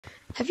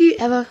Have you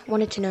ever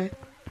wanted to know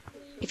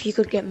if you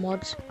could get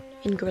mods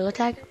in Gorilla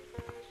Tag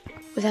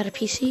without a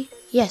PC?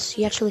 Yes,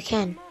 you actually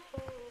can.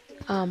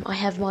 I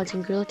have mods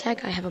in Gorilla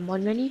Tag. I have a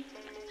mod menu.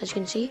 As you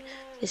can see,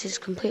 this is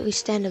completely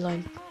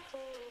standalone.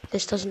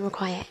 This doesn't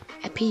require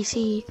a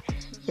PC.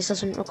 This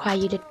doesn't require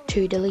you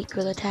to delete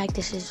Gorilla Tag.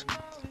 This is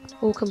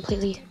all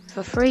completely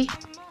for free.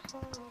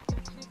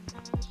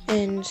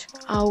 And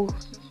I'll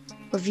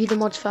review the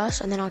mods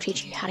first, and then I'll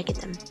teach you how to get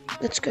them.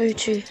 Let's go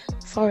to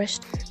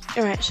Forest.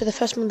 Alright, so the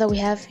first mod that we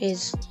have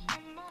is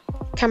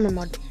Camera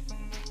Mod.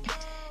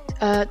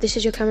 This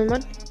is your camera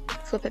mod.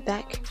 Flip it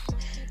back.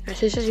 Alright,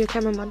 so this is your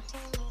camera mod.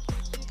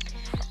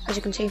 As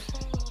you can see,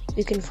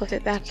 you can flip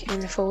it back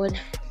and forward.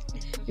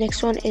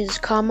 Next one is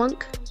Car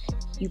Monk.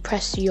 You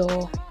press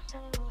your,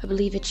 I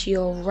believe it's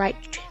your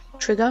right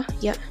trigger,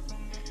 yep.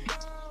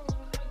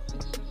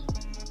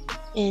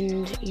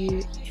 And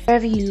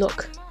wherever you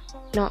look,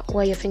 not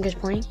where your finger's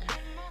pointing.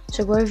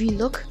 So wherever you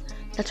look,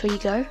 that's where you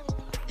go.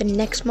 The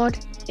next mod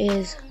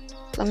is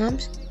Long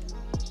Arms.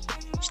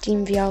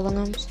 Steam VR Long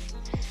Arms.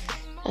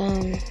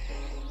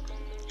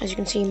 As you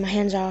can see, my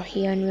hands are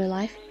here in real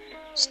life.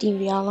 Steam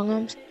VR Long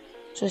Arms.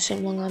 So there's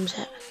certain long arms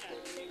that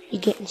you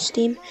get in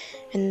Steam,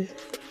 and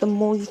the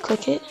more you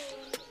click it,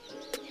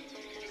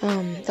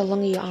 the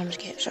longer your arms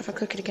get. So if I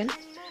click it again,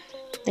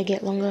 they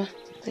get longer.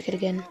 Click it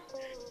again,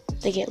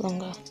 they get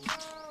longer.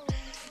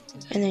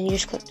 And then you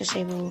just click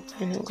disable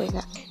and it'll go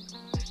back.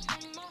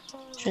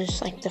 So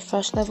it's like the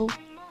first level,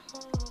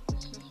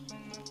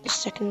 the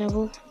second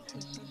level,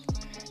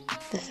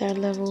 the third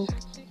level,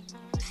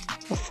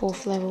 the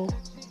fourth level.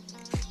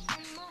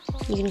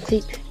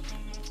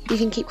 You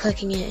can keep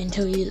clicking it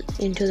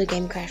until the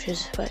game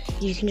crashes, but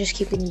you can just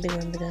keep getting bigger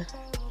and bigger.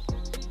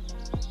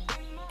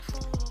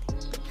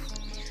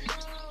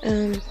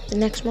 The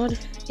next mod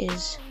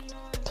is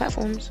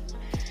platforms.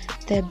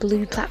 They're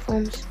blue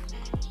platforms.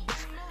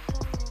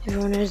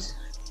 Everyone knows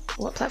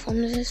what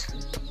platform this is.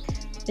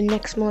 The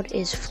next mod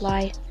is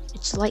Fly.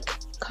 It's like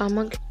Car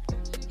Monk,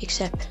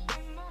 except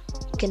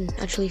you can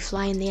actually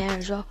fly in the air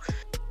as well.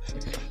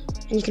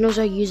 And you can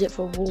also use it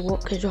for wall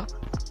walk as well.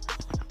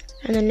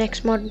 And the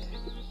next mod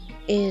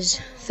is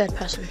third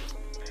person,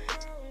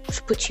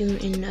 which puts you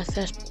in a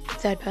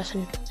third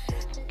person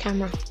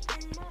camera.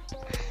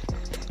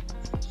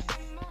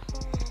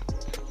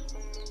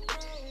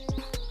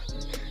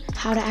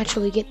 How to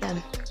actually get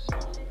them,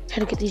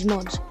 how to get these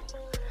mods.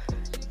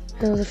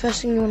 So the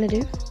first thing you want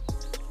to do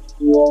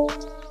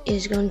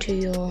is go into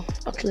your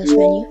Oculus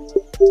menu.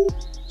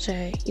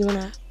 So you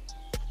want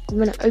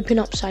to open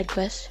up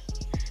SideQuest,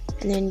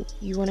 and then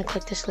you want to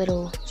click this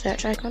little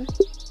search icon.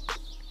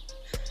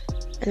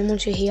 And then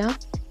once you're here,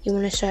 you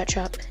want to search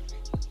up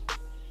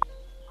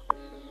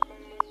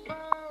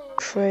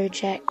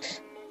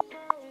Project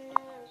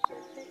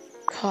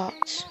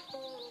Carts.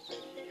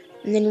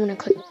 And then you want to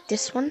click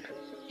this one.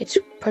 It's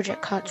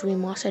Project Carts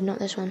Remastered, not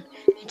this one.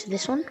 It's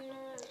this one.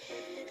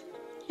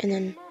 And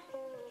then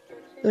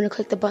you want to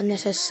click the button that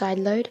says Side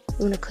Load.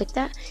 You want to click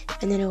that,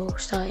 and then it will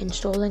start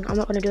installing. I'm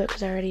not going to do it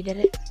because I already did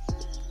it.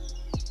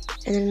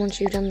 And then once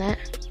you've done that,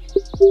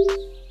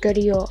 go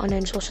to your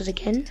unknown sources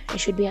again. It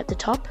should be at the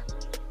top.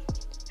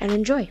 And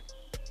enjoy.